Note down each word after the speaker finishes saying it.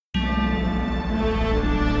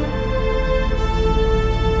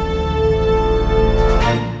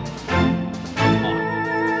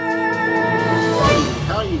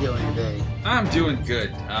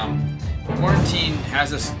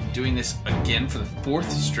has us doing this again for the 4th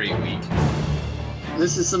straight week.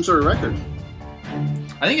 This is some sort of record.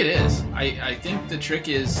 I think it is. I think the trick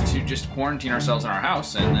is to just quarantine ourselves in our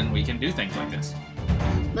house, and then we can do things like this.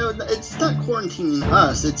 No, it's not quarantining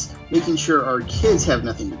us. It's making sure our kids have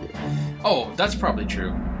nothing to do. Oh, that's probably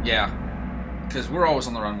true. Yeah. Because we're always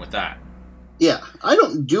on the run with that. Yeah, I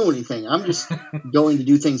don't do anything. I'm just going to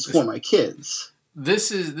do things for my kids.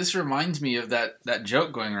 This reminds me of that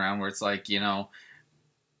joke going around where it's like,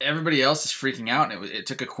 everybody else is freaking out, and it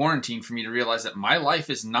took a quarantine for me to realize that my life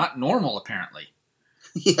is not normal, apparently.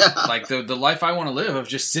 Yeah. Like, the life I want to live of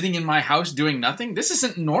just sitting in my house doing nothing, this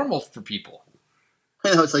isn't normal for people.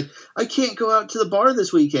 I know, it's like, I can't go out to the bar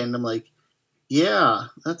this weekend. I'm like, yeah,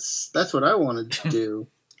 that's what I wanted to do.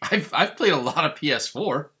 I've played a lot of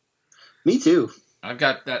PS4. Me too. I've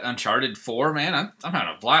got that Uncharted 4, man. I'm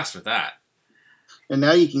having a blast with that. And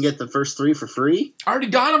now you can get the first 3 for free? I already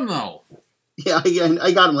got them, though. Yeah,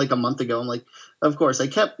 I got them like a month ago. I'm like, of course. I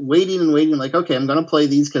kept waiting and waiting. Like, okay, I'm going to play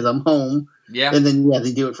these because I'm home. Yeah. And then,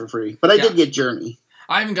 they do it for free. But I did get Journey.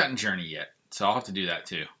 I haven't gotten Journey yet, so I'll have to do that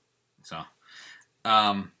too. So,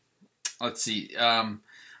 let's see.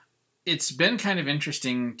 It's been kind of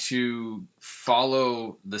interesting to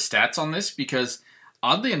follow the stats on this because,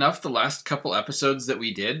 oddly enough, the last couple episodes that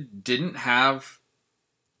we didn't have,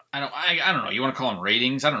 I don't know, you want to call them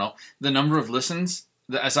ratings? I don't know, the number of listens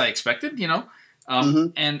as I expected,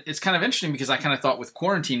 And it's kind of interesting because I kind of thought with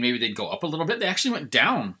quarantine maybe they'd go up a little bit. They actually went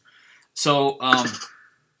down. So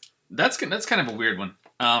that's kind of a weird one.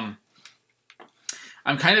 I'm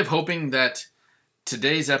kind of hoping that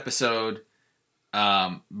today's episode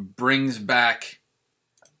brings back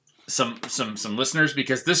some listeners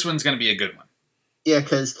because this one's going to be a good one. Yeah,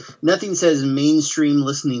 because nothing says mainstream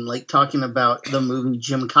listening like talking about the movie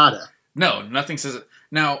Gymkata. No, nothing says it.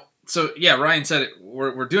 Now, so yeah, Ryan said it.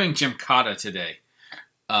 We're doing Gymkata today.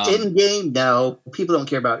 In-game, no. People don't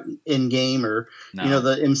care about in-game or,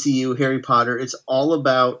 the MCU, Harry Potter. It's all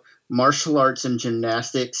about martial arts and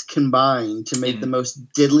gymnastics combined to make the most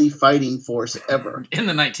diddly fighting force ever. In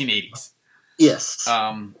the 1980s. Yes.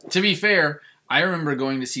 To be fair, I remember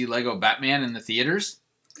going to see Lego Batman in the theaters.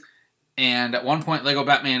 And at one point, Lego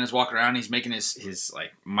Batman is walking around. He's making his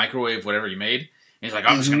like microwave, whatever he made. And he's like,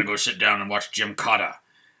 I'm just going to go sit down and watch Gymkata.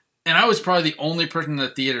 And I was probably the only person in the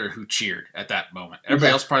theater who cheered at that moment.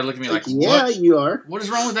 Everybody else probably looked at me like, yeah, you are. What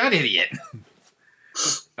is wrong with that idiot?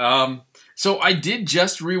 So I did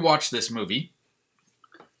just rewatch this movie.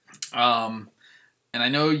 And I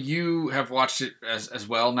know you have watched it as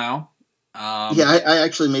well now. I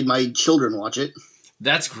actually made my children watch it.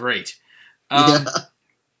 That's great. Yeah.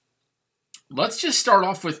 Let's just start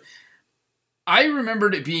off with, I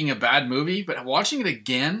remembered it being a bad movie, but watching it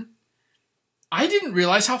again, I didn't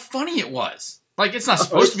realize how funny it was. Like, it's not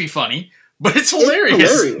supposed to be funny, but it's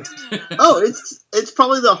hilarious. It's hilarious. It's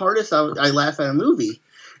probably the hardest I laugh at a movie.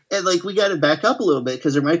 And, we got to back up a little bit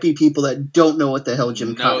because there might be people that don't know what the hell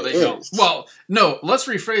Gymkata is. Don't. Well, no, let's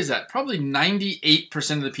rephrase that. Probably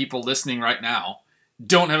 98% of the people listening right now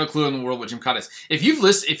don't have a clue in the world what Gymkata is. If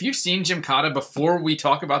you've seen Gymkata before we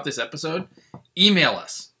talk about this episode, email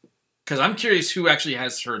us. Because I'm curious who actually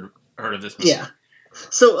has heard of this movie. Yeah.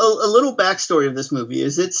 So a little backstory of this movie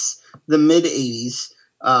is it's the mid-'80s.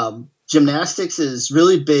 Gymnastics is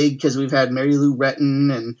really big because we've had Mary Lou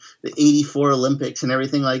Retton and the '84 Olympics and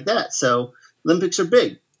everything like that. So Olympics are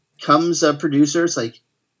big. Comes a producer, it's like,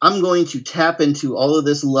 I'm going to tap into all of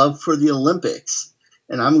this love for the Olympics.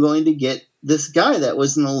 And I'm going to get this guy that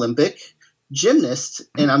was an Olympic gymnast,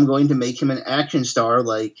 and I'm going to make him an action star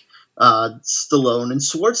like Stallone and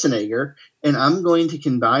Schwarzenegger, and I'm going to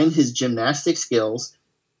combine his gymnastic skills,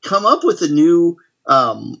 come up with a new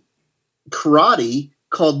karate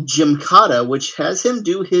called Gymkata, which has him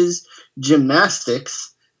do his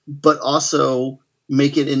gymnastics, but also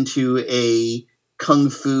make it into a kung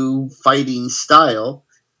fu fighting style,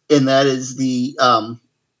 and that is the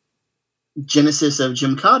genesis of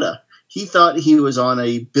Gymkata. He thought he was on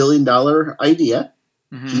a $1 billion idea.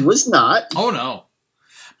 Mm-hmm. He was not. Oh, no.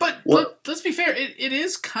 But let's be fair, it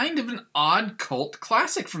is kind of an odd cult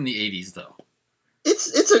classic from the 80s, though.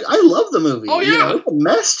 I love the movie. Oh, yeah.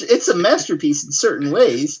 It's a masterpiece in certain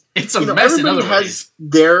ways. It's a mess in other ways. Everybody has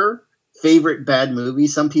their favorite bad movie.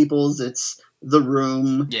 Some people's it's The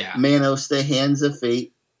Room, Manos, The Hands of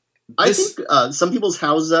Fate. I think some people's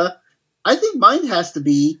Hausa. I think mine has to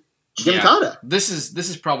be Gymkata. Yeah, this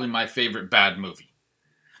is probably my favorite bad movie.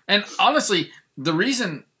 And honestly, the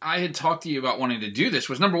reason I had talked to you about wanting to do this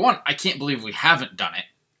was, number one, I can't believe we haven't done it.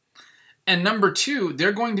 And number two,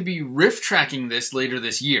 they're going to be riff tracking this later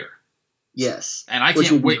this year. Yes. And I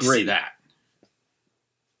can't wait to see that.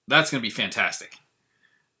 That's going to be fantastic.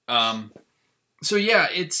 So yeah,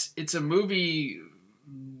 it's a movie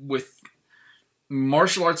with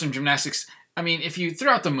martial arts and gymnastics. I mean, if you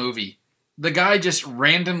throughout the movie, the guy just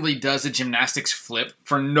randomly does a gymnastics flip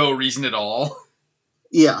for no reason at all.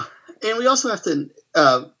 Yeah, and we also have to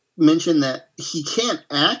mention that he can't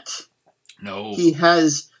act. No. He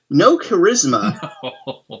has no charisma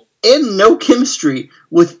No. and no chemistry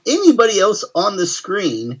with anybody else on the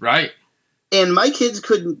screen. Right. And my kids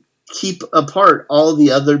couldn't keep apart all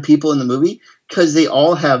the other people in the movie because they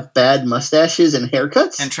all have bad mustaches and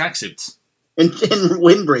haircuts. And tracksuits. And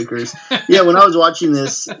windbreakers. Yeah, when I was watching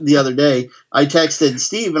this the other day, I texted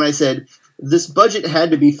Steve and I said, this budget had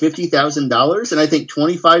to be $50,000, and I think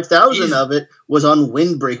 $25,000 of it was on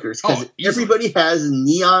windbreakers because everybody has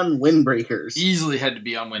neon windbreakers. Easily had to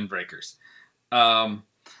be on windbreakers.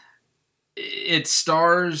 It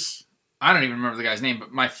stars, I don't even remember the guy's name,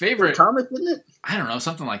 but my favorite... Thomas, didn't it? I don't know,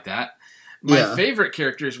 something like that. My favorite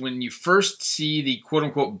character is when you first see the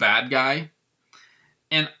quote-unquote bad guy,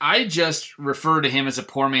 and I just refer to him as a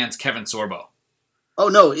poor man's Kevin Sorbo. Oh,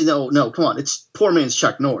 no, come on. It's poor man's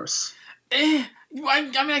Chuck Norris. I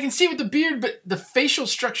mean, I can see it with the beard, but the facial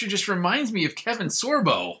structure just reminds me of Kevin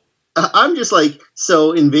Sorbo. I'm just like,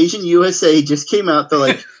 so Invasion USA just came out. They're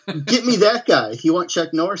like, get me that guy. You want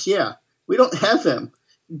Chuck Norris? Yeah. We don't have him.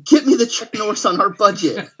 Get me the Chuck Norris on our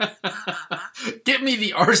budget. Get me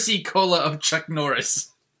the RC Cola of Chuck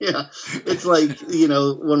Norris. Yeah. It's like,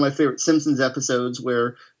 one of my favorite Simpsons episodes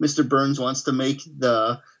where Mr. Burns wants to make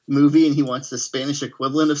the movie and he wants the Spanish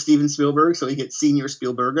equivalent of Steven Spielberg, so he gets Senior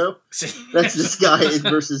Spielbergo. That's this guy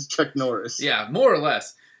versus Chuck Norris. Yeah, more or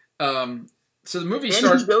less. So the movie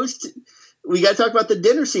starts... we got to talk about the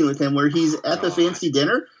dinner scene with him where he's at the fancy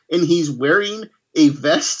dinner and he's wearing a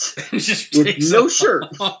vest with no shirt.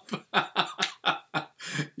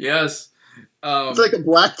 Yes. It's like a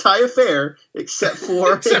black tie affair, except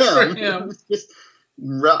for him. Just,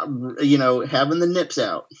 having the nips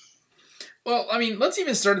out. Well, I mean, let's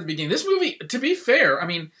even start at the beginning. This movie, to be fair, I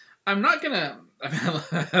mean, I'm not gonna...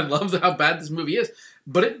 I love how bad this movie is,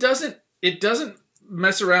 but it doesn't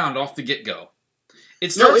mess around off the get-go.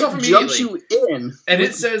 It starts off immediately. Jumps you in. And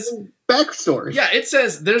it says... backstory. Yeah, it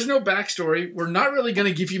says, there's no backstory. We're not really going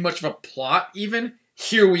to give you much of a plot, even.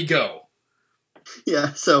 Here we go.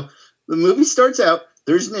 Yeah, so the movie starts out,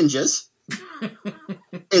 there's ninjas,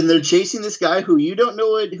 and they're chasing this guy who you don't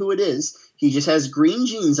know who it is. He just has green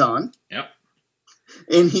jeans on. Yep.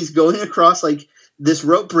 And he's going across, like, this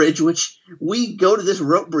rope bridge, which we go to this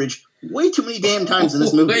rope bridge way too many damn times in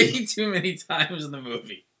this movie. Way too many times in the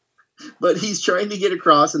movie. But he's trying to get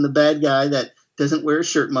across, and the bad guy that doesn't wear a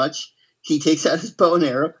shirt much, he takes out his bow and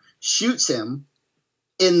arrow, shoots him,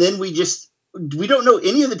 and then we don't know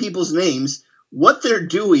any of the people's names, what they're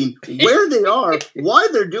doing, where they are, why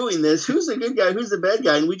they're doing this, who's the good guy, who's the bad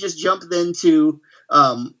guy, and we just jump then to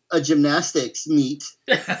a gymnastics meet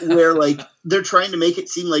where, like, they're trying to make it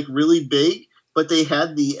seem like really big, but they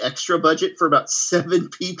had the extra budget for about 7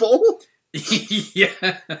 people.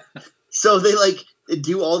 Yeah. So they, like,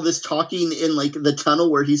 do all this talking in, like, the tunnel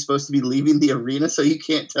where he's supposed to be leaving the arena, so you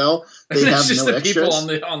can't tell they have just no the extras.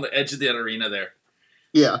 people on the edge of that arena there.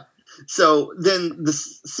 Yeah. So then the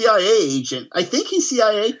CIA agent, I think he's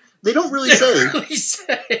CIA. They don't really say.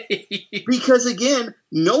 Because, again,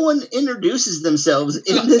 no one introduces themselves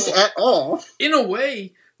in this at all. In a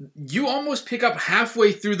way, you almost pick up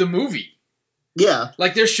halfway through the movie. Yeah.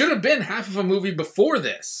 Like, there should have been half of a movie before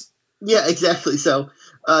this. Yeah, exactly. So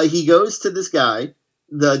he goes to this guy,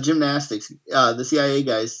 the gymnastics, the CIA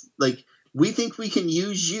guys, like, we think we can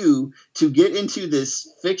use you to get into this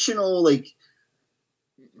fictional, like,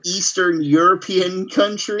 Eastern European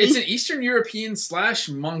country. It's an Eastern European /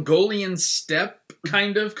 Mongolian steppe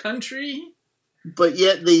kind of country. But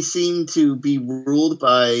yet they seem to be ruled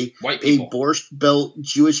by white a people. Borscht Belt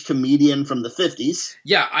Jewish comedian from the 50s.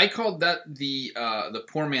 Yeah, I called that the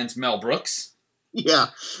poor man's Mel Brooks. Yeah.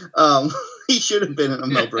 He should have been in a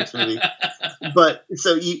Mel Brooks movie. But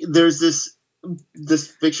so there's this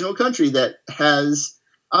fictional country that has,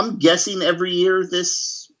 I'm guessing every year,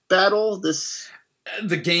 this battle,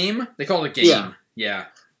 the game? They call it a game. Yeah.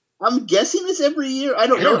 I'm guessing it's every year. I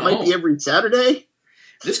don't know. It might be every Saturday.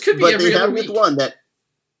 This could be every other week. But they have this one that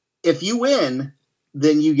if you win,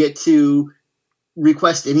 then you get to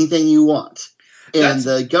request anything you want. And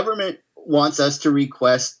the government wants us to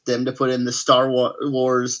request them to put in the Star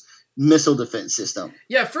Wars missile defense system.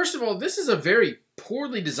 Yeah, first of all, this is a very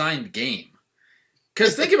poorly designed game.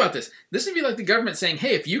 Because think about this. This would be like the government saying,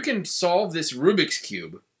 hey, if you can solve this Rubik's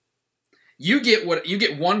Cube, you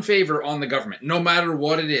get one favor on the government, no matter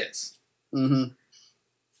what it is. Mm-hmm.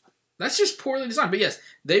 That's just poorly designed. But yes,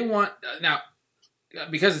 they want... now,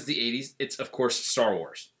 because it's the 80s, it's, of course, Star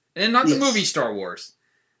Wars. And not the Yes. movie Star Wars.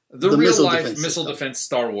 The missile real-life defense missile system. defense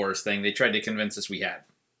Star Wars thing they tried to convince us we had.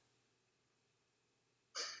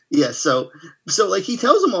 Yeah, so like he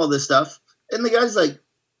tells him all this stuff, and the guy's like,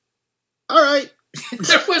 "All right."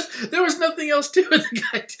 there was nothing else to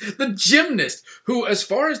it. The gymnast, who, as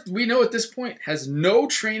far as we know at this point, has no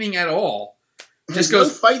training at all, just There's goes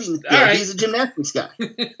no fighting. "All Yeah, right." he's a gymnastics guy.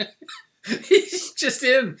 He's just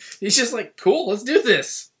in. He's just like, cool, let's do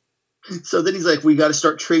this. So then he's like, "We got to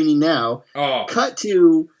start training now." Oh, Cut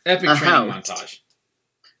to epic a training house. montage.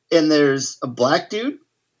 And there's a black dude,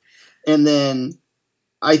 and then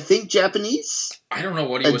I think Japanese, I don't know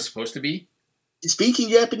what he was supposed to be. speaking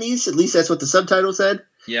Japanese. At least that's what the subtitle said.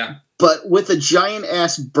 Yeah. But with a giant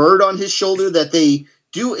ass bird on his shoulder that they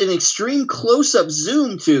do an extreme close up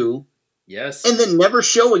zoom to, Yes. and then never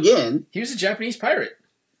show again. He was a Japanese pirate.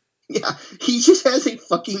 Yeah, he just has a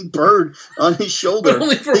fucking bird on his shoulder. But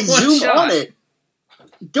only for they one zoom shot. on it,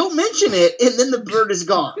 don't mention it, and then the bird is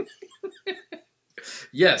gone.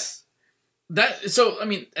 Yes. So, I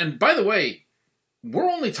mean, and by the way, we're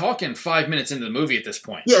only talking 5 minutes into the movie at this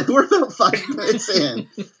point. Yeah, we're about 5 minutes in.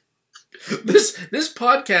 This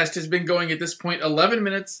podcast has been going at this point 11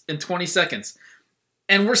 minutes and 20 seconds.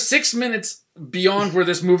 And we're 6 minutes beyond where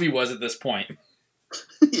this movie was at this point.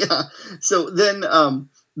 Yeah. So then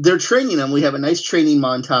they're training him. We have a nice training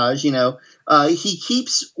montage, you know. He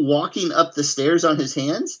keeps walking up the stairs on his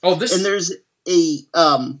hands. Oh, this... And there's a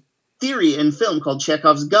theory in film called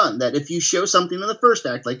Chekhov's gun, that if you show something in the first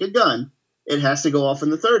act, like a gun, it has to go off in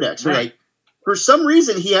the third act. So Right. like, for some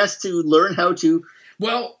reason, he has to learn how to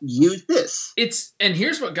use this. And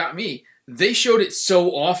here's what got me. They showed it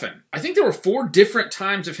so often. I think there were 4 different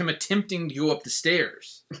times of him attempting to go up the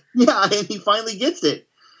stairs. Yeah, and he finally gets it.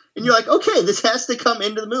 And you're like, okay, this has to come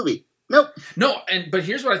into the movie. Nope. No, but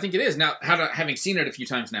here's what I think it is. Now, having seen it a few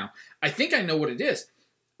times now, I think I know what it is.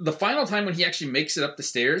 The final time when he actually makes it up the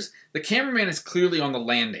stairs, the cameraman is clearly on the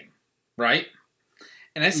landing, right?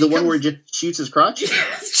 And as The he one comes, where he just shoots his crotch? yeah,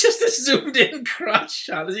 it's just a zoomed-in crotch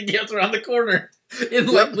shot as he gets around the corner in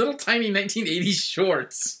like little tiny 1980s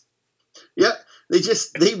shorts. Yep.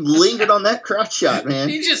 They lingered on that crotch shot, man.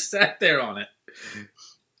 He just sat there on it.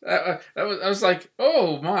 I was like,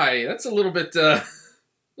 oh my, that's a little bit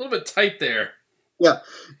tight there. Yeah.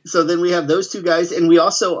 So then we have those two guys, and we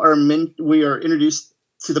also we are introduced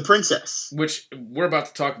to the princess. Which we're about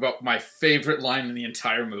to talk about my favorite line in the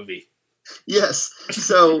entire movie. Yes.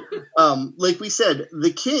 So, like we said,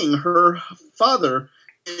 the king, her father,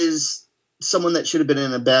 is someone that should have been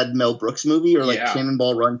in a bad Mel Brooks movie or like Yeah.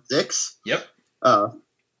 Cannonball Run 6. Yep.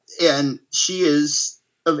 And she is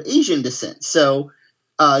of Asian descent. So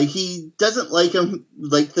he doesn't like him,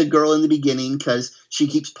 like the girl in the beginning, because she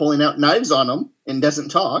keeps pulling out knives on him and doesn't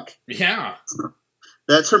talk. Yeah.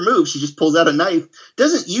 That's her move. She just pulls out a knife,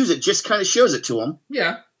 doesn't use it, just kind of shows it to him.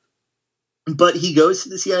 Yeah. But he goes to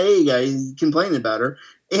the CIA guy, he's complaining about her,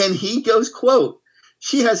 and he goes, quote,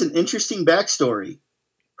 "She has an interesting backstory.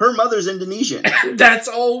 Her mother's Indonesian." That's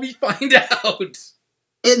all we find out.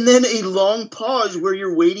 And then a long pause where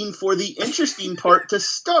you're waiting for the interesting part to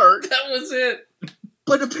start, That was it.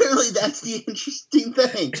 but apparently that's the interesting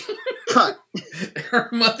thing. Cut. Her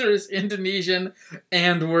mother is Indonesian,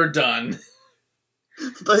 and we're done.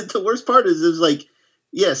 But the worst part is, it was like,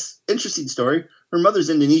 yes, interesting story. Her mother's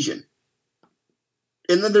Indonesian.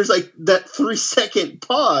 And then there's like that 3-second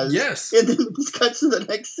pause. Yes. And then it just cuts to the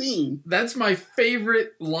next scene. That's my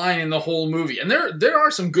favorite line in the whole movie. And there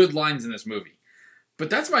are some good lines in this movie. But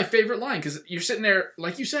that's my favorite line, because you're sitting there,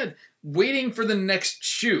 like you said, waiting for the next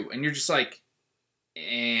shoe. And you're just like,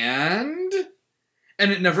 and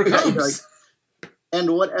it never comes. Like, and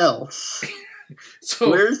what else? So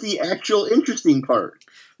Where's the actual interesting part?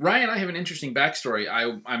 Ryan and I have an interesting backstory.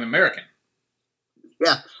 I'm American.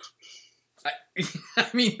 Yeah. I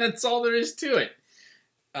mean, that's all there is to it.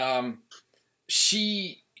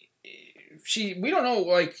 She we don't know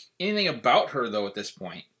like anything about her though at this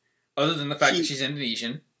point, other than the fact that she's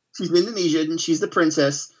Indonesian. She's Indonesian. She's the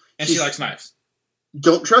princess. And she likes knives.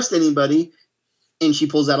 Don't trust anybody. And she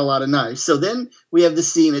pulls out a lot of knives. So then we have the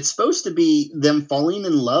scene. It's supposed to be them falling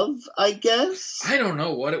in love, I guess. I don't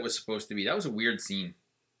know what it was supposed to be. That was a weird scene.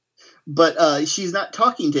 But she's not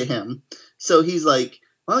talking to him. So he's like,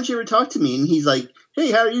 "Why don't you ever talk to me?" And he's like,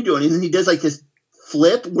 "Hey, how are you doing?" And then he does like this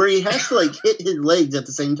flip where he has to like hit his legs at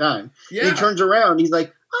the same time. Yeah. And he turns around. He's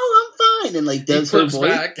like, "Oh, I'm fine." And like does he her flips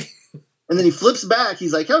voice. back. And then he flips back.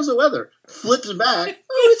 He's like, "How's the weather?" Flips back.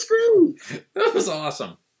 "Oh, it's great." That was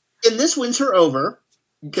awesome. And this wins her over.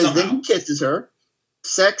 Because then he kisses her.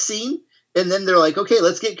 Sex scene. And then they're like, "Okay,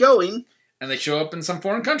 let's get going." And they show up in some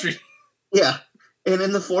foreign country. Yeah. And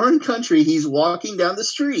in the foreign country, he's walking down the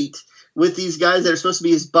street with these guys that are supposed to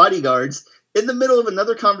be his bodyguards in the middle of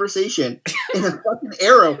another conversation, and a fucking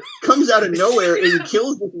arrow comes out of nowhere and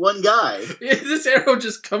kills this one guy. This arrow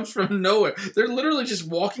just comes from nowhere. They're literally just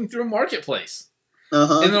walking through a marketplace.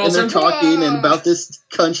 And they're talking and about this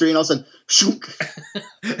country, and all of a sudden, shook.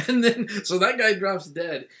 And then, so that guy drops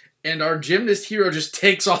dead, and our gymnast hero just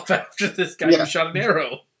takes off after this guy who shot an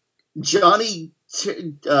arrow. Johnny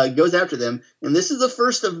goes after them, and this is the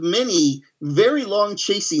first of many very long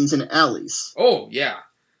chase scenes in alleys. Oh, yeah.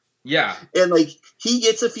 Yeah. And, like, he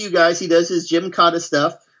gets a few guys. He does his Jim Cotta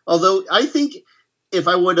stuff. Although, I think if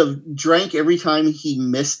I would have drank every time he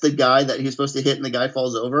missed the guy that he was supposed to hit and the guy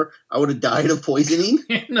falls over, I would have died of poisoning.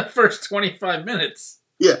 In the first 25 minutes.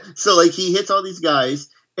 Yeah. So, like, he hits all these guys,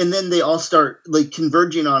 and then they all start, like,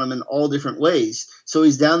 converging on him in all different ways. So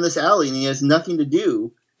he's down this alley, and he has nothing to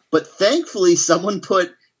do. But thankfully, someone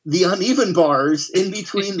put the uneven bars in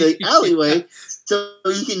between the alleyway so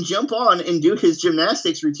he can jump on and do his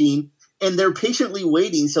gymnastics routine, and they're patiently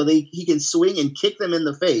waiting so he can swing and kick them in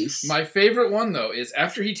the face. My favorite one, though, is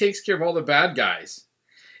after he takes care of all the bad guys,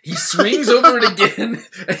 he swings over it again,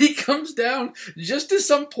 and he comes down just as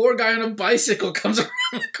some poor guy on a bicycle comes around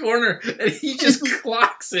the corner, and he just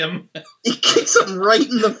clocks him. He kicks him right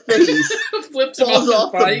in the face. Flips him falls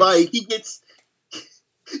off the bike.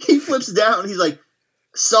 He flips down. He's like,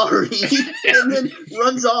 sorry, and then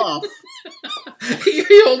runs off. He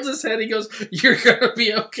holds his head. He goes, "You're gonna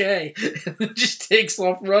be okay," and then just takes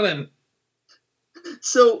off running.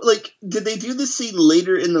 So, like, did they do this scene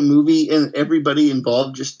later in the movie, and everybody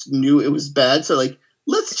involved just knew it was bad? So, like,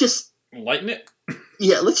 let's just lighten it.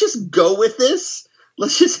 Yeah, let's just go with this.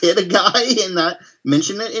 Let's just hit a guy and not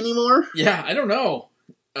mention it anymore. Yeah, I don't know.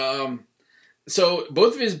 So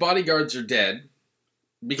both of his bodyguards are dead.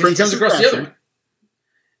 Because he comes across the other one.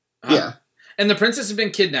 Yeah. And the princess has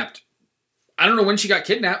been kidnapped. I don't know when she got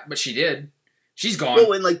kidnapped, but she did. She's gone.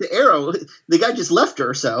 Oh, and like the arrow, the guy just left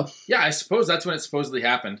her, so. Yeah, I suppose that's when it supposedly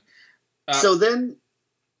happened. So then,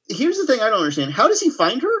 here's the thing I don't understand. How does he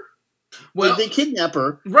find her? Well, like they kidnap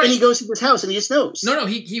her, right. And he goes to this house and he just knows. No,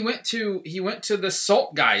 he went to the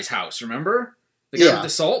salt guy's house, remember? The guy with the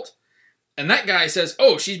salt? And that guy says,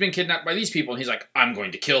 "Oh, she's been kidnapped by these people." And he's like, "I'm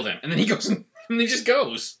going to kill them." And then he goes and he just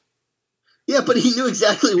goes. Yeah, but he knew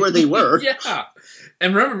exactly where they were. Yeah.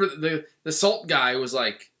 And remember, the salt guy was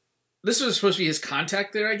like, this was supposed to be his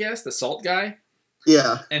contact there, I guess, the salt guy.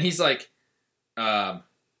 Yeah. And he's like,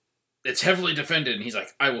 it's heavily defended. And he's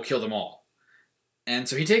like, "I will kill them all." And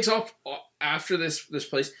so he takes off after this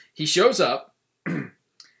place. He shows up.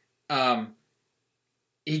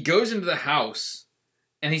 He goes into the house.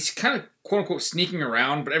 And he's kind of, quote unquote, sneaking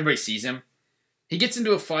around, but everybody sees him. He gets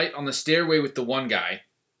into a fight on the stairway with the one guy.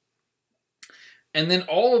 And then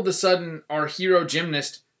all of a sudden, our hero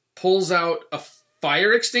gymnast pulls out a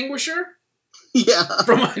fire extinguisher. Yeah.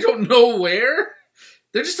 From I don't know where.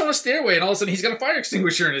 They're just on a stairway, and all of a sudden he's got a fire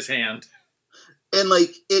extinguisher in his hand. And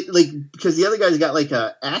because the other guy's got like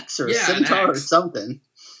a axe or a scimitar or something.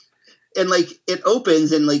 And it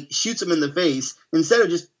opens and shoots him in the face. Instead of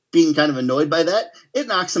just being kind of annoyed by that, it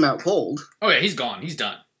knocks him out cold. Oh yeah, he's gone. He's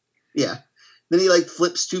done. Yeah. Then he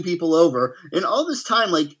flips two people over. And all this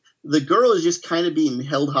time, the girl is just kind of being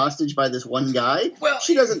held hostage by this one guy. Well,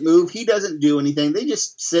 she doesn't move. He doesn't do anything. They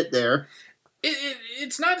just sit there.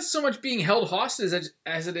 It's not so much being held hostage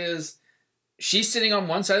as it is she's sitting on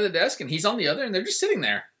one side of the desk and he's on the other, and they're just sitting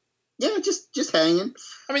there. Yeah, just hanging.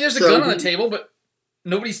 I mean, there's a gun on the table, but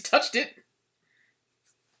nobody's touched it.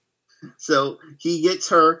 So he gets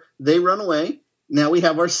her. They run away. Now we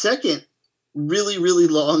have our second really, really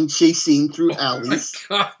long chase scene through alleys.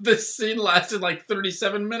 Oh my God, this scene lasted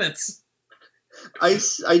 37 minutes.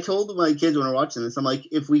 I told my kids when we were watching this, I'm like,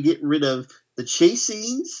 if we get rid of the chase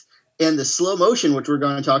scenes and the slow motion, which we're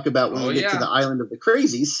going to talk about when we get to the Island of the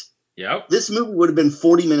Crazies, this movie would have been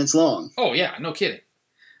 40 minutes long. Oh yeah, no kidding.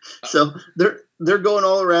 So they're going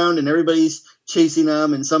all around and everybody's chasing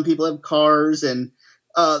them, and some people have cars, and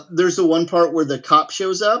there's the one part where the cop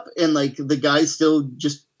shows up and the guy's still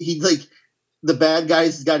just the bad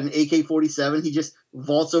guy's got an AK-47. He just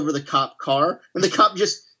vaults over the cop car, and the cop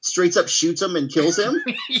just straight up shoots him and kills him.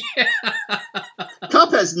 Yeah.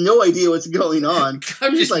 Cop has no idea what's going on.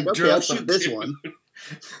 I'm He's like, okay, I'll shoot this one.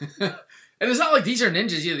 And it's not like these are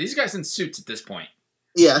ninjas either. These guys in suits at this point.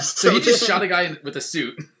 Yes. So he just shot a guy with a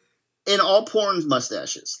suit. And all porn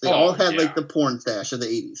mustaches. They all had the porn stash of the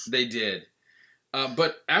 80s. They did.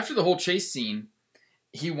 But after the whole chase scene,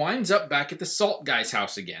 he winds up back at the salt guy's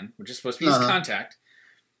house again, which is supposed to be his contact.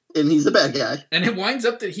 And he's a bad guy. And it winds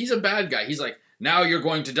up that he's a bad guy. He's like, "Now you're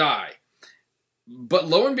going to die." But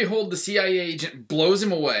lo and behold, the CIA agent blows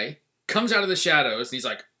him away, comes out of the shadows, and he's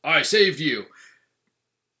like, I saved you.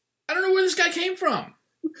 I don't know where this guy came from.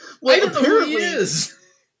 Well, I don't know who he is.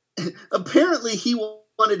 Apparently, he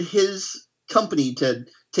wanted his company to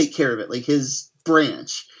take care of it, like his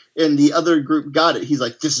branch. And the other group got it. He's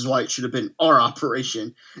like, this is why it should have been our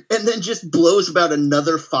operation. And then just blows about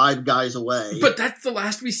another 5 guys away. But that's the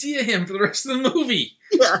last we see of him for the rest of the movie.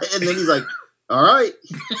 Yeah, and then he's like, all right.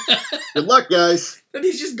 Good luck, guys. Then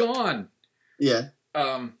he's just gone. Yeah.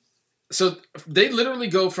 So they literally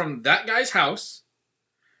go from that guy's house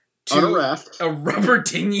to on a raft. A rubber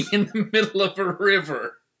dinghy in the middle of a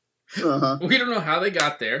river. Uh-huh. We don't know how they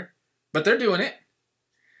got there, but they're doing it.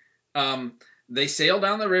 They sail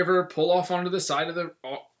down the river, pull off onto the side of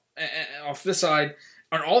off the side,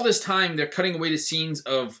 and all this time they're cutting away to scenes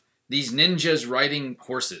of these ninjas riding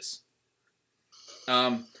horses.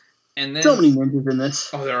 And then so many ninjas in this.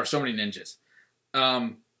 Oh, there are so many ninjas.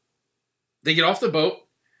 They get off the boat.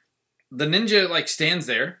 The ninja stands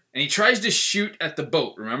there and he tries to shoot at the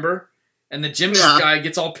boat. Remember? And the gymnast guy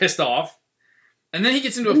gets all pissed off. And then he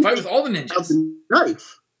gets into a fight with all the ninjas. The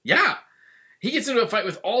knife. Yeah, he gets into a fight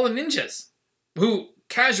with all the ninjas, who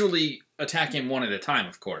casually attack him one at a time,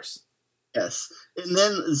 of course. Yes. And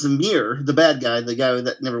then Zamir, the bad guy, the guy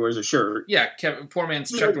that never wears a shirt. Yeah, poor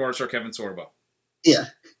man's Chuck Norris or Kevin Sorbo. Yeah.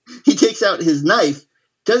 He takes out his knife,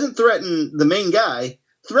 doesn't threaten the main guy,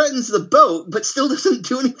 threatens the boat, but still doesn't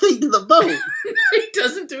do anything to the boat. He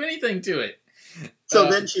doesn't do anything to it. So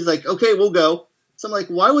then she's like, okay, we'll go. So I'm like,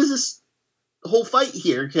 why was this whole fight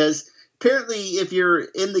here? Because apparently if you're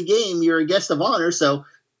in the game, you're a guest of honor, so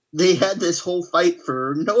they had this whole fight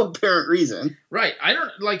for no apparent reason. Right. I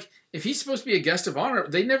don't, if he's supposed to be a guest of honor,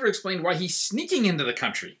 they never explained why he's sneaking into the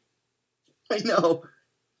country. I know.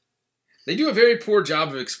 They do a very poor job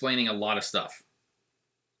of explaining a lot of stuff.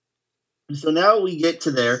 So now we get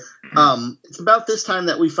to there. It's about this time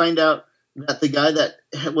that we find out that the guy that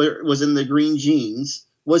was in the green jeans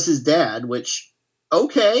was his dad, which,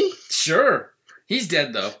 okay. Sure. He's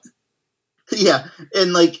dead, though. Yeah,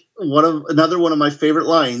 and another one of my favorite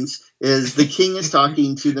lines is the king is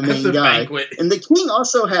talking to the main guy. Banquet. And the king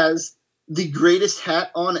also has the greatest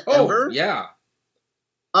hat on ever. Yeah.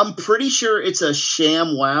 I'm pretty sure it's a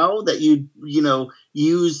sham wow that you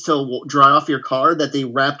use to dry off your car that they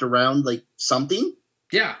wrapped around something.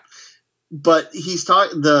 Yeah. But he's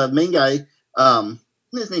talking, the main guy,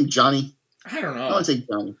 his name Johnny. I don't know. I want to say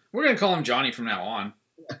Johnny. We're going to call him Johnny from now on.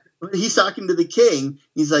 He's talking to the king.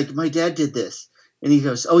 He's like, my dad did this. And he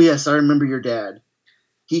goes, oh yes, I remember your dad.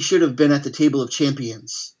 He should have been at the table of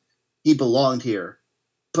champions. He belonged here,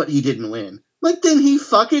 but he didn't win. Then he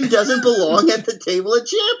fucking doesn't belong at the table of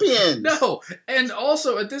champions. No, and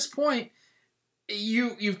also at this point,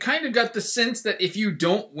 you've kind of got the sense that if you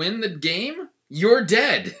don't win the game, you're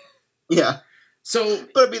dead. Yeah. So,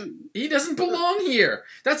 but I mean, he doesn't belong here.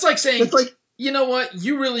 That's like saying, you know what,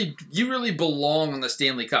 you really belong on the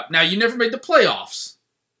Stanley Cup. Now, you never made the playoffs,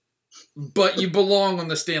 but you belong on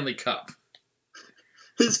the Stanley Cup.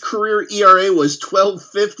 His career ERA was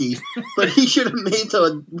 12.50, but he should have made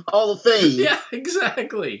the Hall of Fame. Yeah,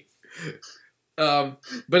 exactly. But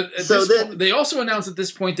they also announced at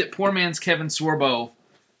this point that poor man's Kevin Sorbo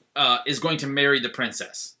is going to marry the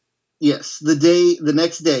princess. Yes, the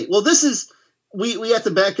next day. Well, this is we have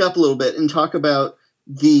to back up a little bit and talk about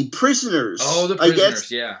the prisoners. Oh, the prisoners, I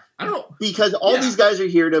guess, yeah. I don't know. Because all these guys are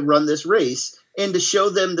here to run this race, and to show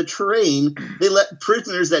them the terrain, they let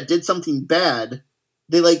prisoners that did something bad,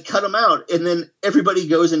 they cut them out, and then everybody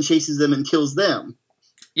goes and chases them and kills them.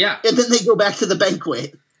 Yeah. And then they go back to the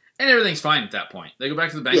banquet. And everything's fine at that point. They go back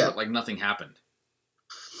to the banquet like nothing happened.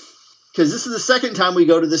 Because this is the second time we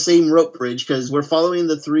go to the same rope bridge, because we're following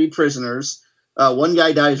the 3 prisoners. One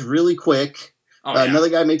guy dies really quick. Another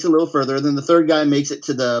guy makes it a little further. Then the third guy makes it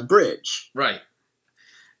to the bridge. Right.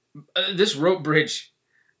 This rope bridge,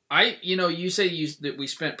 you say that we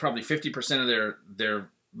spent probably 50% of their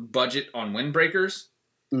budget on windbreakers.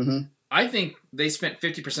 Mm-hmm. I think they spent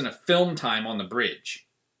 50% of film time on the bridge.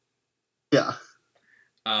 Yeah.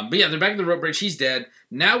 But yeah, they're back to the rope bridge. He's dead.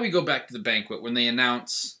 Now we go back to the banquet when they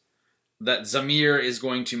announce that Zamir is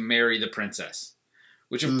going to marry the princess,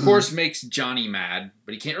 which of course makes Johnny mad,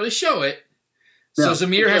 but he can't really show it. So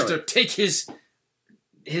Zamir has to take his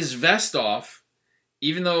vest off,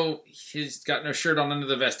 even though he's got no shirt on under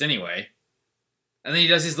the vest anyway. And then he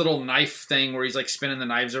does his little knife thing where he's spinning the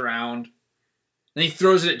knives around. Then he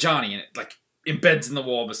throws it at Johnny, and it embeds in the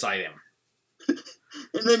wall beside him.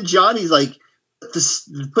 And then Johnny's like,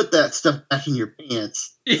 put that stuff back in your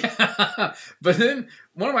pants. Yeah. But then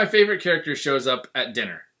one of my favorite characters shows up at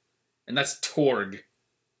dinner, and that's Torg.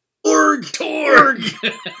 Torg.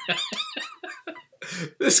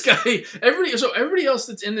 This guy, everybody else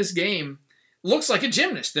that's in this game looks like a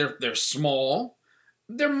gymnast. They're small,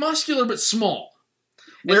 they're muscular but small,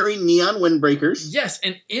 wearing neon windbreakers. Yes,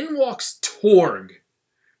 and in walks Torg.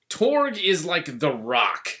 Torg is like The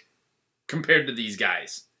Rock compared to these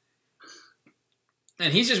guys,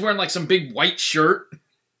 and he's just wearing like some big white shirt.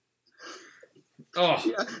 Oh.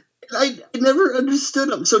 Yeah. I never understood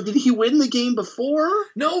him. So did he win the game before?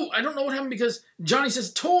 No, I don't know what happened because Johnny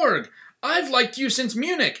says, Torg, I've liked you since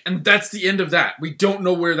Munich. And that's the end of that. We don't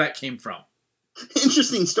know where that came from.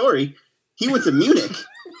 Interesting story. He went to Munich.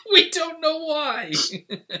 We don't know why.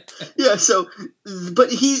 Yeah, so, but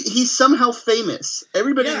he's somehow famous.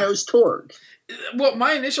 Everybody knows Torg. Well,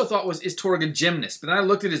 my initial thought was, is Torg a gymnast? But then I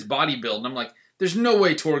looked at his body build and I'm like, there's no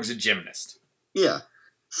way Torg's a gymnast. Yeah.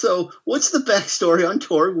 So, what's the backstory on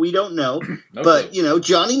Torg? We don't know. No but, clue.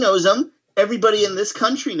 Johnny knows him. Everybody in this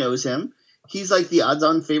country knows him. He's like the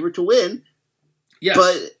odds-on favorite to win. Yes.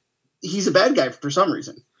 But he's a bad guy for some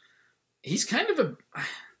reason. He's kind of a...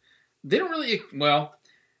 They don't really... Well,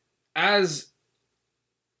 as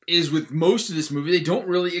is with most of this movie, they don't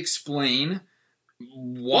really explain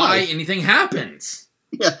why anything happens.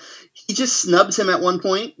 Yeah. He just snubs him at one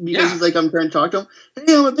point because he's like, I'm trying to talk to him.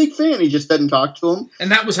 Hey, I'm a big fan. He just doesn't talk to him.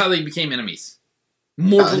 And that was how they became enemies.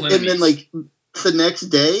 Mortal enemies. And then, like, the next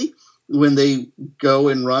day, when they go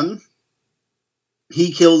and run,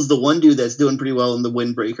 he kills the one dude that's doing pretty well in the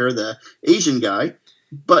Windbreaker, the Asian guy.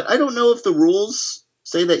 But I don't know if the rules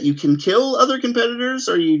say that you can kill other competitors,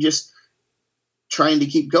 or are you just trying to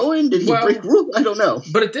keep going? Did he break rules? I don't know.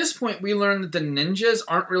 But at this point, we learn that the ninjas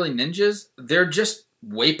aren't really ninjas. They're just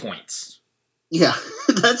waypoints. Yeah,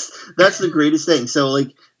 that's the greatest thing. So,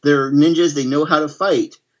 like, they're ninjas, they know how to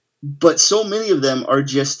fight, but so many of them are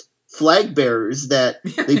just flag bearers that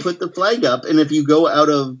they put the flag up, and if you go out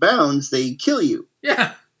of bounds, they kill you.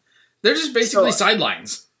 Yeah, they're just basically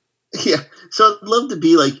sidelines. Yeah, so I'd love to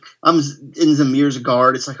be like, I'm in Zamir's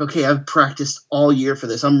guard. It's like, okay, I've practiced all year for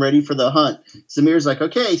this. I'm ready for the hunt. Zamir's like,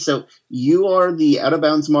 okay, so you are the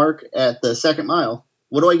out-of-bounds mark at the second mile.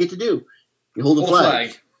 What do I get to do? You hold a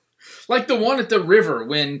flag. Like the one at the river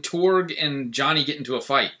when Torg and Johnny get into a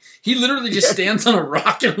fight. He literally just stands on a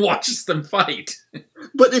rock and watches them fight.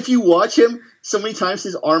 But if you watch him, so many times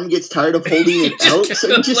his arm gets tired of holding it out, so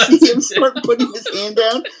you just see him start putting his hand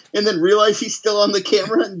down and then realize he's still on the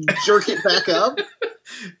camera and jerk it back up.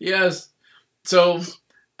 Yes. So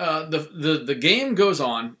the game goes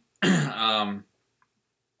on.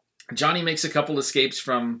 Johnny makes a couple escapes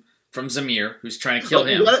from Zamir, who's trying to kill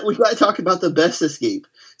him. We got to talk about the best escape.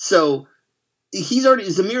 So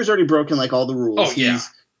Zamir's already broken like all the rules. Oh, yeah. He's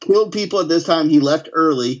killed people at this time. He left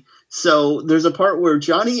early. So there's a part where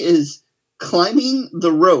Johnny is climbing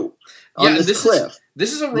the rope on this cliff.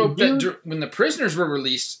 This is a rope that when the prisoners were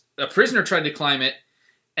released, a prisoner tried to climb it,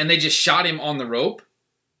 and they just shot him on the rope.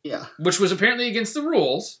 Yeah. Which was apparently against the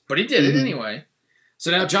rules, but he did it anyway. So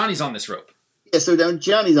now Johnny's on this rope. Yeah, so now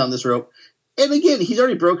Johnny's on this rope. And again, he's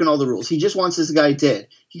already broken all the rules. He just wants this guy dead.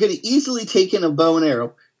 He could have easily taken a bow and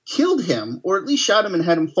arrow, killed him, or at least shot him and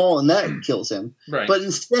had him fall, and that kills him. Right. But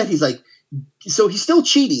instead, he's like, so he's still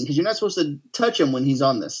cheating, because you're not supposed to touch him when he's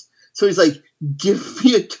on this. So he's like, give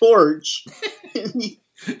me a torch. And he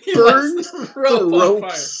burns the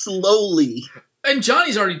rope slowly. And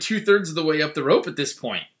Johnny's already 2/3 of the way up the rope at this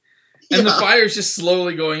point. And the fire's just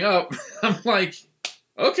slowly going up. I'm like,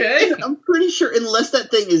 okay. And I'm pretty sure, unless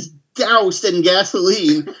that thing is doused in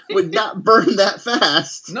gasoline, would not burn that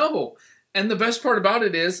fast. No. And the best part about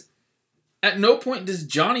it is, at no point does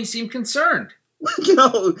Johnny seem concerned.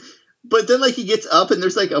 No. But then, like, he gets up and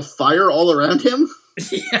there's, like, a fire all around him.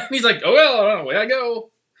 Yeah, he's like, oh, well, away I go.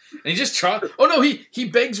 And he just tries. Oh, no, he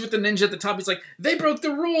begs with the ninja at the top. He's like, they broke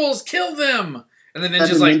the rules. Kill them. And the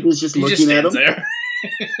ninja's like, he just stands there.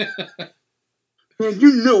 Man,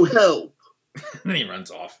 you know help. And then he runs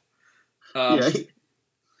off.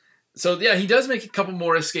 So, yeah, he does make a couple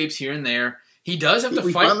more escapes here and there. He does have to fight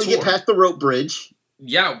We finally get past the rope bridge.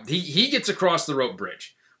 Yeah, he gets across the rope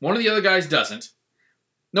bridge. One of the other guys doesn't.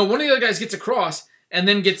 No, one of the other guys gets across and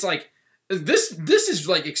then gets like... This is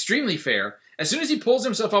like extremely fair. As soon as he pulls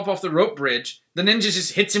himself up off the rope bridge, the ninja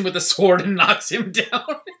just hits him with a sword and knocks him down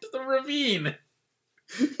into the ravine.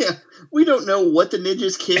 Yeah, we don't know what the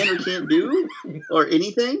ninjas can or can't do or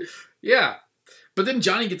anything. Yeah, but then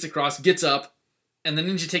Johnny gets across, gets up, and the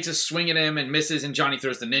ninja takes a swing at him and misses, and Johnny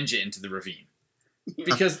throws the ninja into the ravine. Yeah.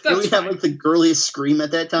 Because that's we have like the girliest scream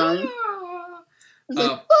at that time.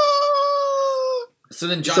 So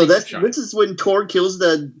then Johnny... this is when Torg kills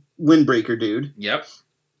the Windbreaker dude. Yep.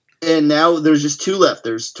 And now there's just two left.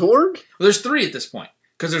 There's Torg. Well, there's three at this point.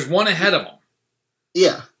 Because there's one ahead of him.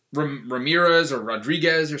 Yeah. Ramirez or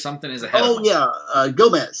Rodriguez or something is ahead of him. Oh, yeah.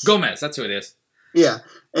 Gomez. Gomez, that's who it is. Yeah.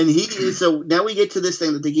 And so now we get to this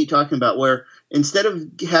thing that they keep talking about where instead of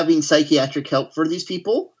having psychiatric help for these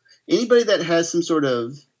people, anybody that has some sort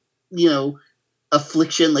of,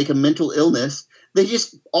 affliction, like a mental illness, they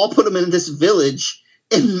just all put them in this village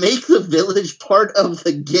and make the village part of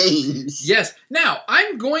the games. Yes. Now,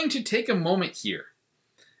 I'm going to take a moment here.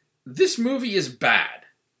 This movie is bad.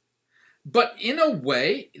 But in a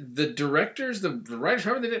way, the directors, the writers,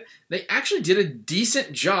 however they actually did a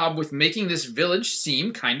decent job with making this village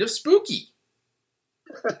seem kind of spooky.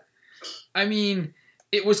 I mean,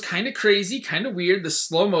 it was kind of crazy, kind of weird. The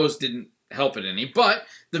slow-mos didn't help it any, but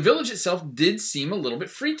the village itself did seem a little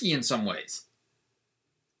bit freaky in some ways.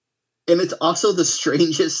 And it's also the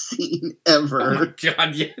strangest scene ever. Oh my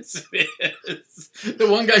god, yes it is. The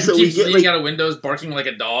one guy who keeps leaning out of windows barking like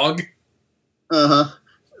a dog. Uh-huh.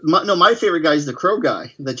 My favorite guy is the crow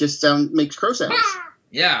guy that just makes crow sounds.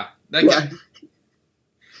 Yeah, that guy.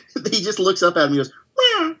 He just looks up at him and goes,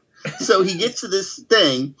 Wah! So he gets to this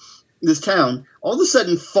town. All of a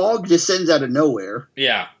sudden, fog descends out of nowhere.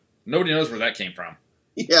 Yeah, nobody knows where that came from.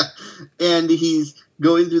 Yeah, and he's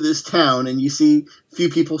going through this town, and you see a few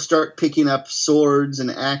people start picking up swords and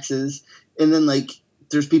axes, and then,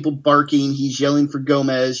 there's people barking. He's yelling for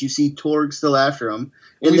Gomez. You see Torg still after him.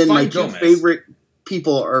 And then my two favorite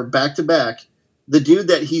people are back to back. The dude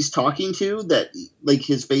that he's talking to, that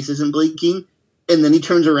his face isn't blinking, and then he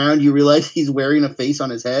turns around, you realize he's wearing a face on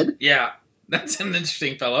his head. Yeah, that's an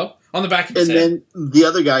interesting fellow. On the back of his head. And then the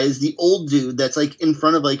other guy is the old dude that's in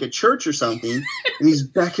front of a church or something, and he's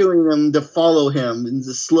beckoning them to follow him in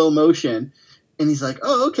the slow motion. And he's like,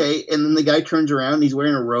 oh, okay. And then the guy turns around, and he's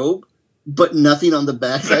wearing a robe, but nothing on the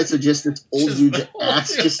backside, so just this old dude's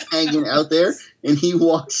ass just hanging out there, and he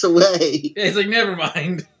walks away. Yeah, he's like, never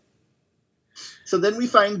mind. So then we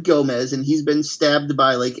find Gomez, and he's been stabbed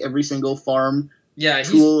by every single farm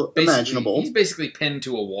tool imaginable. He's basically pinned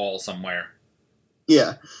to a wall somewhere.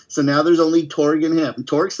 Yeah. So now there's only Torg and him.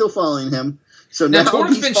 Torg's still following him. So now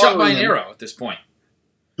Torg's been shot by an arrow at this point.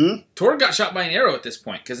 Torg got shot by an arrow at this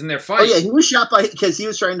point because in their fight. Oh yeah, he was shot because he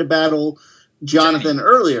was trying to battle Jonathan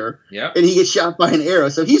earlier. Yeah. And he gets shot by an arrow,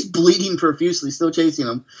 so he's bleeding profusely, still chasing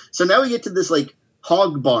him. So now we get to this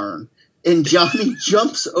hog barn, and Johnny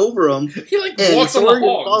jumps over him. He walks on the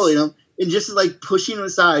hogs, following him, and just pushing him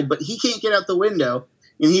aside, but he can't get out the window,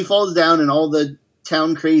 and he falls down, and all the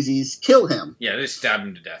town crazies kill him. Yeah, they stab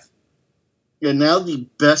him to death. And now the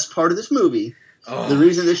best part of this movie, the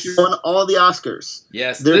reason this won all the Oscars.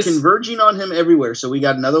 Yes. They're converging on him everywhere, so we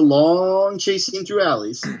got another long chase scene through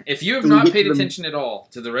alleys. If you have not paid attention at all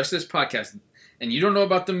to the rest of this podcast, and you don't know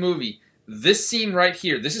about the movie, this scene right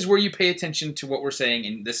here, this is where you pay attention to what we're saying,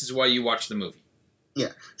 and this is why you watch the movie. Yeah.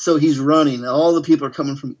 So he's running. All the people are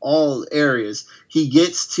coming from all areas. He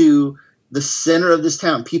gets to the center of this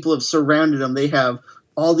town. People have surrounded him. They have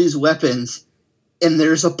all these weapons, and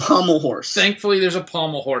there's a pommel horse. Thankfully, there's a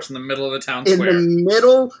pommel horse in the middle of the town square. In the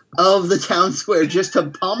middle of the town square, just a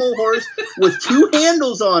pommel horse with two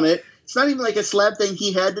handles on it. It's not even a slab thing.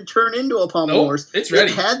 He had to turn into a pommel horse. It's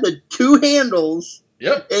ready. It had the two handles.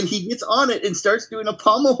 Yep. And he gets on it and starts doing a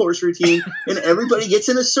pommel horse routine, and everybody gets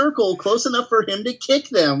in a circle close enough for him to kick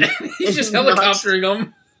them. He's just helicoptering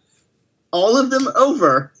them. All of them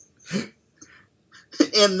over.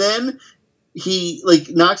 And then he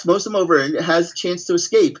knocks most of them over and has a chance to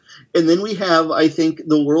escape. And then we have, I think,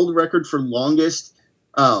 the world record for longest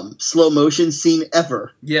slow motion scene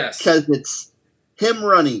ever. Yes. Because it's him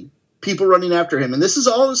running, people running after him. And this is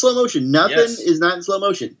all in slow motion. Nothing is not in slow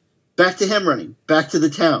motion. Back to him running, back to the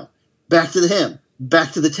town, back to him,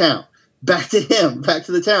 back to the town, back to him, back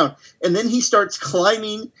to the town. And then he starts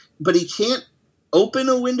climbing, but he can't open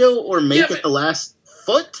a window or make it the last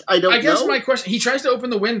foot. I guess my question, he tries to open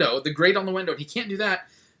the window, the grate on the window, and he can't do that.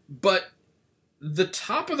 But the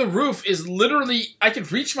top of the roof is literally, I could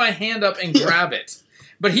reach my hand up and grab it.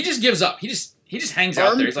 But he just gives up. He just hangs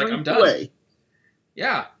out there. He's like, I'm done. Away.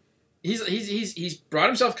 Yeah. He's brought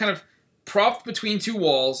himself kind of propped between two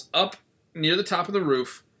walls, up near the top of the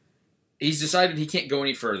roof. He's decided he can't go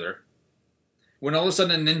any further. When all of a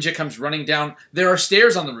sudden a ninja comes running down, there are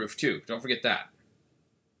stairs on the roof too. Don't forget that.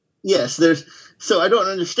 Yes, there's. So I don't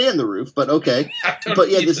understand the roof, but okay.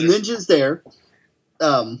 But yeah, this ninja's there,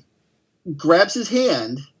 grabs his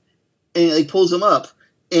hand, and pulls him up,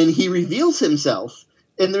 and he reveals himself.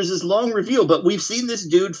 And there's this long reveal, but we've seen this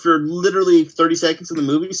dude for literally 30 seconds in the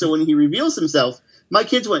movie, so when he reveals himself, my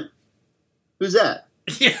kids went, who's that?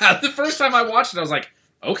 Yeah, the first time I watched it, I was like,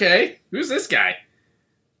 okay, who's this guy?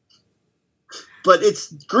 But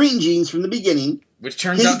it's Green Jeans from the beginning. Which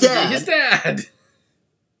turns out to be his dad.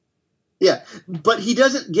 Yeah, but he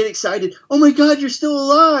doesn't get excited. Oh my God, you're still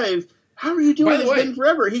alive! How are you doing? It's been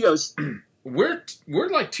forever. He goes, we're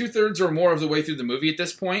like 2/3 or more of the way through the movie at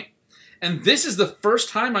this point, and this is the first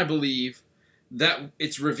time I believe that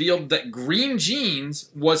it's revealed that Green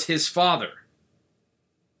Jeans was his father.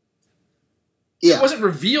 Yeah, it wasn't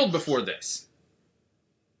revealed before this.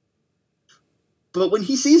 But when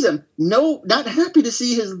he sees him, not happy to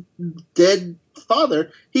see his dead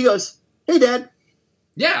father, he goes, "Hey, Dad."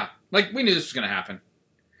 Yeah, like we knew this was going to happen.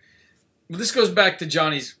 Well, this goes back to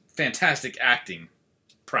Johnny's fantastic acting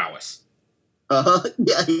prowess.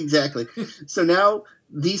 Yeah, exactly. So now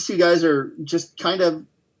these two guys are just kind of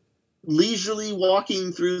leisurely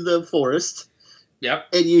walking through the forest. Yep.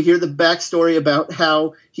 And you hear the backstory about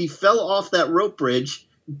how he fell off that rope bridge,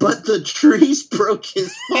 but the trees broke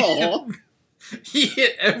his fall. He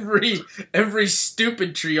hit every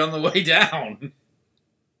stupid tree on the way down.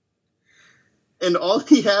 And all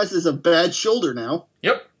he has is a bad shoulder now.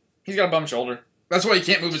 Yep. He's got a bum shoulder. That's why he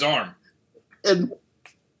can't move his arm. And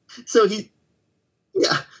so he's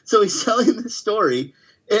telling this story,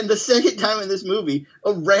 and the second time in this movie,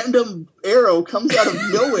 a random arrow comes out of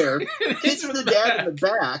nowhere, hits the dad in the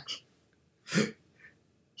back.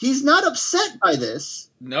 He's not upset by this.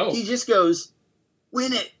 No. He just goes,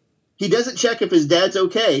 "Win it." He doesn't check if his dad's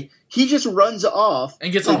okay. He just runs off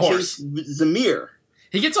and gets on a horse. Zamir.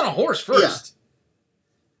 He gets on a horse first.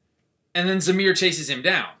 Yeah. And then Zamir chases him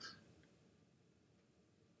down.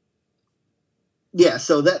 Yeah,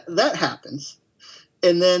 so that happens.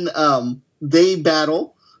 And then they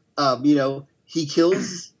battle. He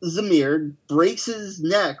kills Zamir, breaks his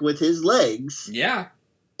neck with his legs. Yeah.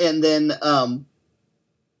 And then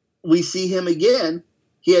we see him again.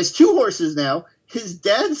 He has two horses now. His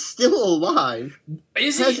dad's still alive.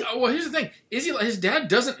 Is he? Well, here's the thing. His dad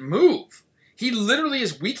doesn't move. He literally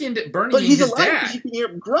is weekend at Bernieing but he's his alive dad. Because you can hear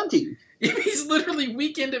him grunting. He's literally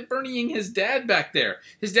weekend at Bernieing his dad back there.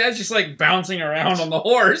 His dad's just like bouncing around on the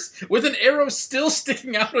horse with an arrow still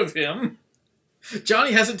sticking out of him.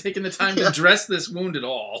 Johnny hasn't taken the time to dress this wound at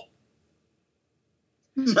all.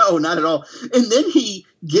 No, not at all. And then he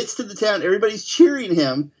gets to the town. Everybody's cheering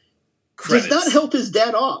him. Credits. Does not help his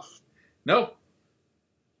dad off. No.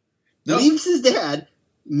 Leaves his dad,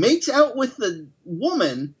 makes out with the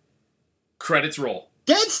woman. Credits roll.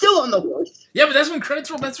 Dad's still on the horse. Yeah, but that's when credits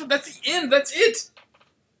roll. That's the end. That's it.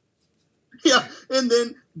 Yeah, and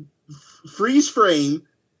then freeze frame.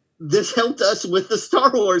 This helped us with the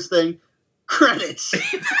Star Wars thing. Credits.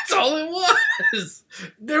 That's all it was.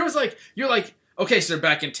 There was you're like, okay, so they're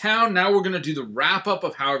back in town. Now we're going to do the wrap-up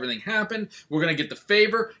of how everything happened. We're going to get the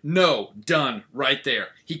favor. No, done. Right there.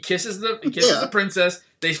 He kisses the princess.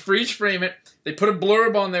 They freeze frame it. They put a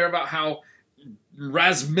blurb on there about how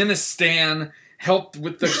Razministan helped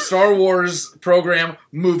with the Star Wars program.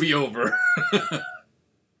 Movie over.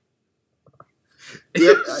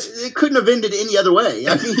 It couldn't have ended any other way.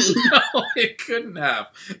 I mean, no, it couldn't have.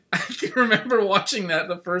 I can remember watching that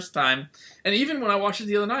the first time. And even when I watched it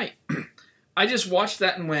the other night, I just watched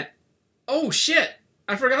that and went, "Oh shit!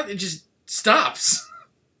 I forgot it just stops."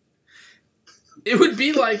 It would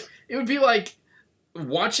be like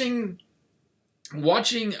watching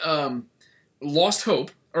Lost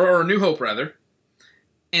Hope or New Hope rather.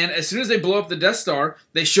 And as soon as they blow up the Death Star,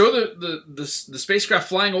 they show the spacecraft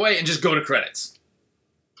flying away and just go to credits.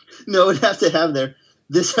 No, it'd have to have there.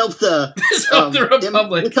 This helped the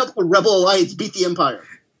Republic. It helped the Rebel Alliance beat the Empire.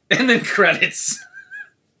 And then credits.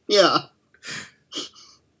 Yeah.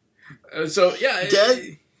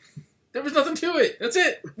 Dad, there was nothing to it. That's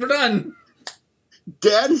it. We're done.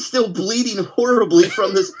 Dad is still bleeding horribly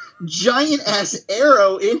from this giant-ass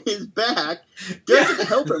arrow in his back. Doesn't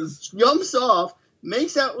help him. Jumps off.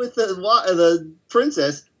 Makes out with the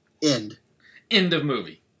princess. End. End of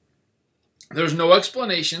movie. There's no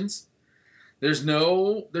explanations. There's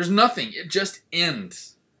nothing. It just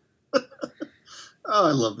ends. Oh,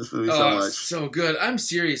 I love this movie so much. It's so good. I'm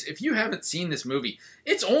serious. If you haven't seen this movie,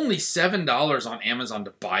 it's only $7 on Amazon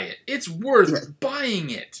to buy it. It's worth buying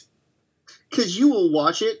it. Because you will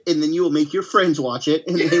watch it, and then you will make your friends watch it,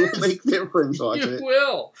 and they will make their friends watch it. You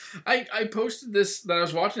will. I posted this, that I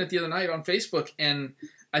was watching it the other night on Facebook, and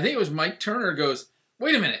I think it was Mike Turner goes,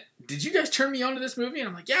 "Wait a minute, did you guys turn me on to this movie?" And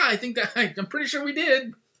I'm like, "Yeah, I'm pretty sure we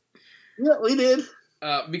did." Yeah, we did.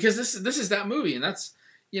 Because this is that movie, and that's,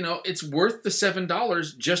 it's worth the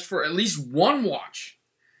 $7 just for at least one watch.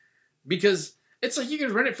 Because it's like you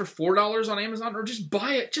can rent it for $4 on Amazon, or just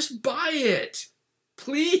buy it. Just buy it.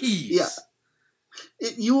 Please. Yeah.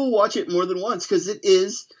 You will watch it more than once, because it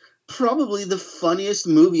is probably the funniest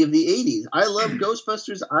movie of the 80s. I love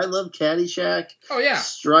Ghostbusters. I love Caddyshack. Oh, yeah.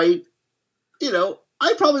 Stripe.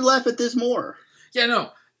 I'd probably laugh at this more. Yeah,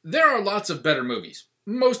 no. There are lots of better movies.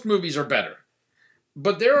 Most movies are better.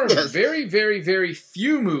 But there are very, very, very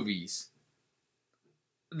few movies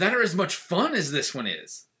that are as much fun as this one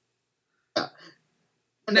is. Yeah.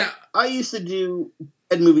 Now, I used to do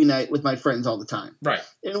a movie night with my friends all the time. Right.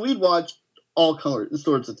 And we'd watch all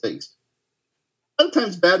sorts of things.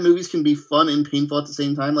 Sometimes bad movies can be fun and painful at the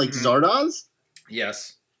same time, like Zardoz.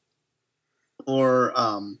 Yes. Or,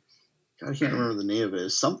 I can't remember the name of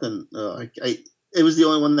it. Something, it was the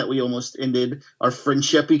only one that we almost ended our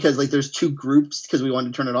friendship because, there's two groups because we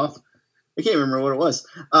wanted to turn it off. I can't remember what it was.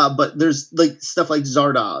 But there's, stuff like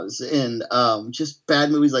Zardoz and just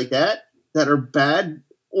bad movies like that are bad.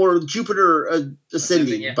 Or Jupiter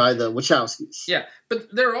Ascending by the Wachowskis. Yeah, but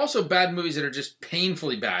there are also bad movies that are just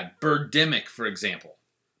painfully bad. Birdemic, for example.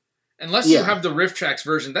 Unless you have the RiffTrax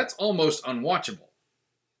version, that's almost unwatchable.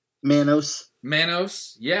 Manos,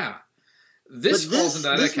 yeah. This falls into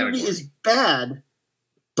that category. This movie is bad,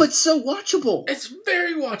 but so watchable. It's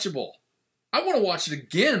very watchable. I want to watch it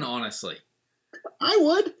again, honestly. I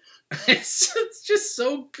would. It's just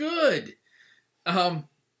so good.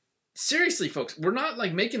 Seriously, folks, we're not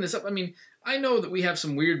making this up. I mean, I know that we have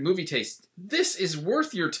some weird movie tastes. This is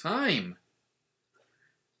worth your time.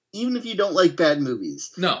 Even if you don't like bad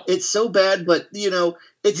movies. No. It's so bad, but,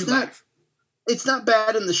 it's not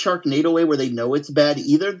bad in the Sharknado way where they know it's bad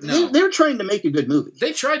either. No. They're trying to make a good movie.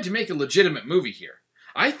 They tried to make a legitimate movie here.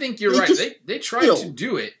 I think you're right. They tried to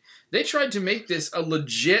do it. They tried to make this a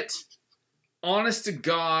legit,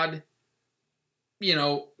 honest-to-God,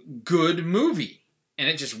 good movie. And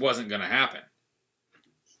it just wasn't going to happen.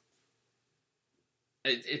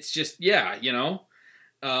 It's just, they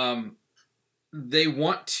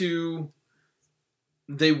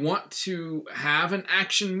want to have an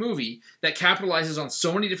action movie that capitalizes on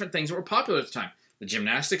so many different things that were popular at the time. The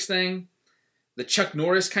gymnastics thing, the Chuck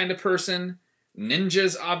Norris kind of person,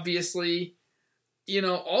 ninjas, obviously.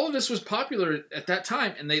 All of this was popular at that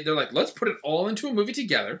time. And they're like, let's put it all into a movie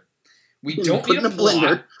together. We don't need a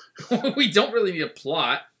plot. We don't really need a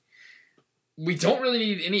plot. We don't really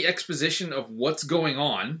need any exposition of what's going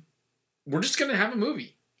on. We're just going to have a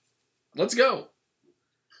movie. Let's go.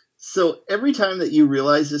 So every time that you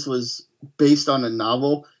realize this was based on a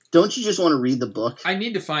novel, don't you just want to read the book? I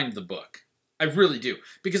need to find the book. I really do.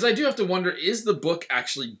 Because I do have to wonder, is the book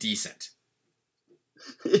actually decent?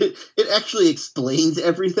 It actually explains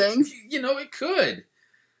everything? It could.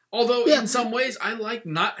 Although, in some ways, I like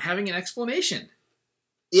not having an explanation.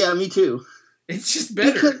 Yeah, me too. It's just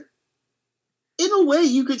better. Because, in a way,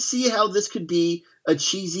 you could see how this could be a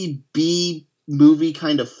cheesy B movie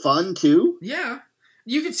kind of fun, too. Yeah.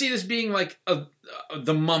 You could see this being like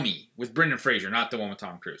The Mummy with Brendan Fraser, not the one with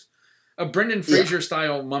Tom Cruise. A Brendan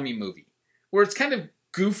Fraser-style mummy movie. Where it's kind of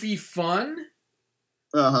goofy fun.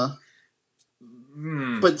 Uh-huh.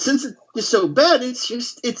 But since it's just so bad, it's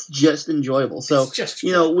just enjoyable. So just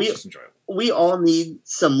enjoyable. We all need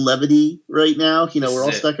some levity right now. We're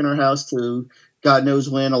all stuck in our house to God knows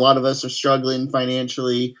when. A lot of us are struggling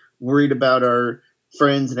financially, worried about our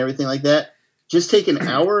friends and everything like that. Just take an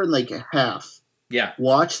hour and a half. Yeah.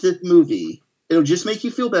 Watch this movie. It'll just make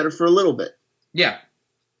you feel better for a little bit. Yeah.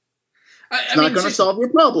 It's not going to solve your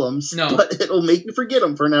problems, but it'll make you forget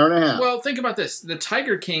them for an hour and a half. Well, think about this. The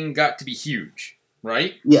Tiger King got to be huge.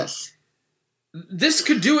 Right? Yes. This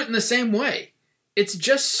could do it in the same way. It's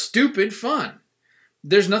just stupid fun.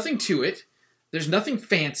 There's nothing to it. There's nothing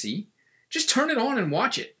fancy. Just turn it on and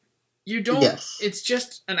watch it. You don't... Yes. It's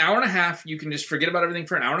just an hour and a half. You can just forget about everything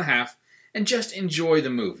for an hour and a half and just enjoy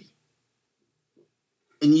the movie.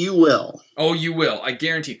 And you will. Oh, you will. I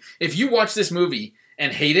guarantee you. If you watch this movie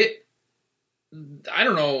and hate it, I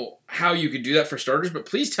don't know how you could do that for starters, but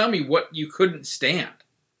please tell me what you couldn't stand.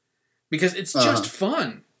 Because it's just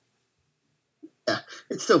fun. Yeah,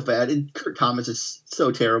 it's so bad. And Kurt Thomas is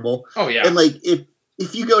so terrible. Oh, yeah. And,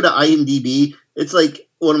 if you go to IMDb, it's,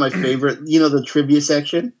 one of my favorite, the trivia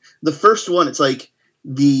section. The first one, it's,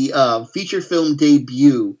 the feature film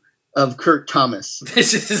debut of Kurt Thomas.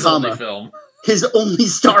 This is his only film. His only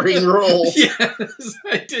starring role. Yes,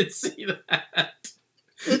 I did see that.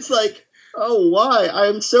 It's oh, why? I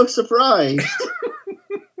am so surprised.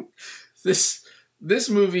 This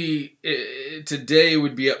movie today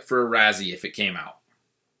would be up for a Razzie if it came out.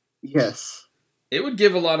 Yes. It would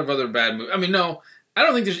give a lot of other bad movies. I mean, no, I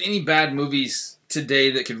don't think there's any bad movies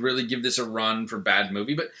today that could really give this a run for bad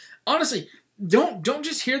movie. But honestly, don't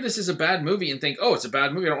just hear this as a bad movie and think, oh, it's a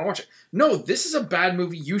bad movie, I don't want to watch it. No, this is a bad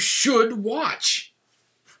movie you should watch.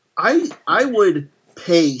 I would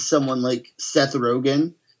pay someone like Seth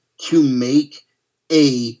Rogen to make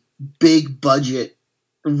a big budget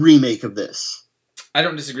remake of this. I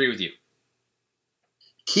don't disagree with you.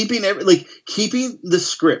 Keeping the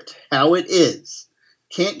script how it is.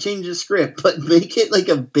 Can't change the script, but make it like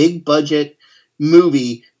a big budget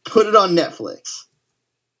movie. Put it on Netflix.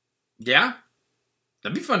 Yeah,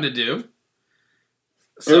 that'd be fun to do.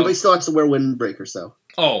 So, Everybody still has to wear windbreakers, though.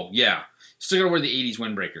 Oh yeah, still gotta wear the '80s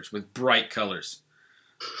windbreakers with bright colors.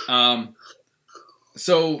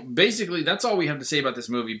 So basically, that's all we have to say about this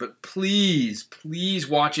movie. But please, please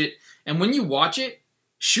watch it. And when you watch it,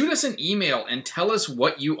 shoot us an email and tell us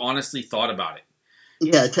what you honestly thought about it.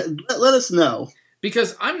 Yeah, let us know.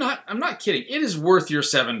 Because I'm not kidding. It is worth your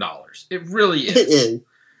 $7. It really is. It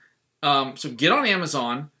is. So get on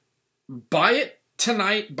Amazon, buy it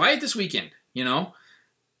tonight, buy it this weekend,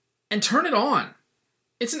 and turn it on.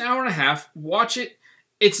 It's an hour and a half. Watch it.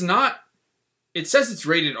 It says it's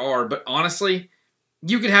rated R, but honestly,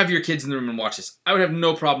 you could have your kids in the room and watch this. I would have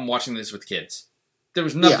no problem watching this with kids. There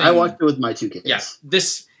was nothing. Yeah, I watched it with my 2 kids. Yeah,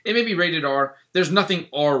 it may be rated R. There's nothing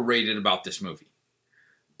R-rated about this movie.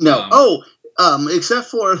 No. Except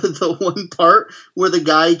for the one part where the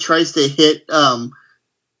guy tries to hit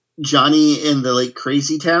Johnny in the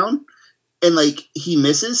crazy town, and he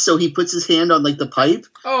misses, so he puts his hand on the pipe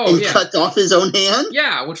and cuts off his own hand.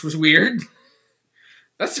 Yeah, which was weird.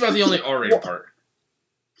 That's about the only R-rated part.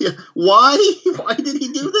 Yeah, why? Why did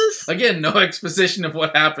he do this? Again, no exposition of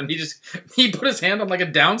what happened. He put his hand on a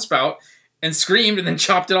downspout and screamed and then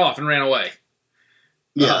chopped it off and ran away.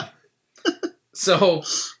 Yeah. So,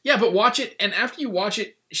 yeah, but watch it, and after you watch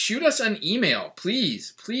it, shoot us an email.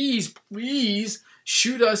 Please, please, please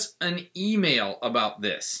shoot us an email about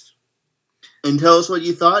this. And tell us what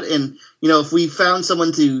you thought, and, if we found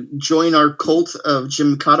someone to join our cult of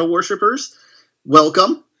Gymkata worshippers,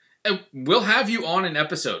 welcome. And we'll have you on an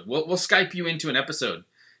episode. We'll Skype you into an episode,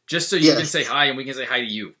 just so you can say hi, and we can say hi to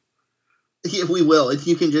you. Yeah, we will. If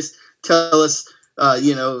you can just tell us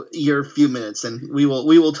your few minutes, and we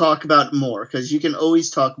will talk about more, because you can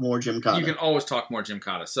always talk more Gymkata. You can always talk more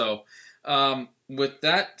Gymkata. So, with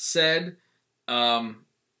that said,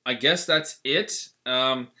 I guess that's it.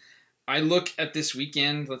 I look at this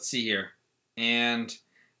weekend, let's see here, and,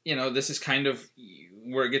 this is kind of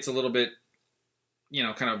where it gets a little bit,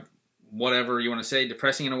 kind of whatever you want to say,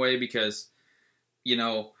 depressing in a way, because,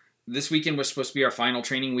 this weekend was supposed to be our final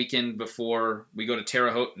training weekend before we go to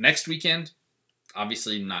Terre Haute next weekend.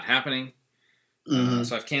 Obviously not happening. Mm-hmm.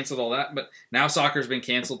 So I've canceled all that. But now soccer's been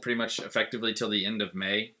canceled pretty much effectively till the end of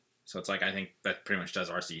May. So it's I think that pretty much does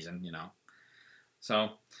our season, So,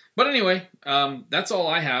 but anyway, that's all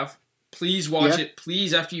I have. Please watch it.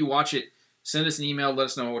 Please, after you watch it, send us an email. Let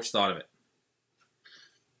us know what you thought of it.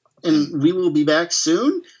 And we will be back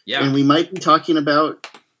soon. Yeah. And we might be talking about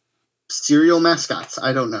cereal mascots.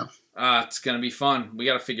 I don't know. It's going to be fun. We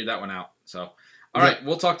got to figure that one out. So, all right.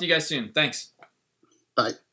 We'll talk to you guys soon. Thanks. Bye.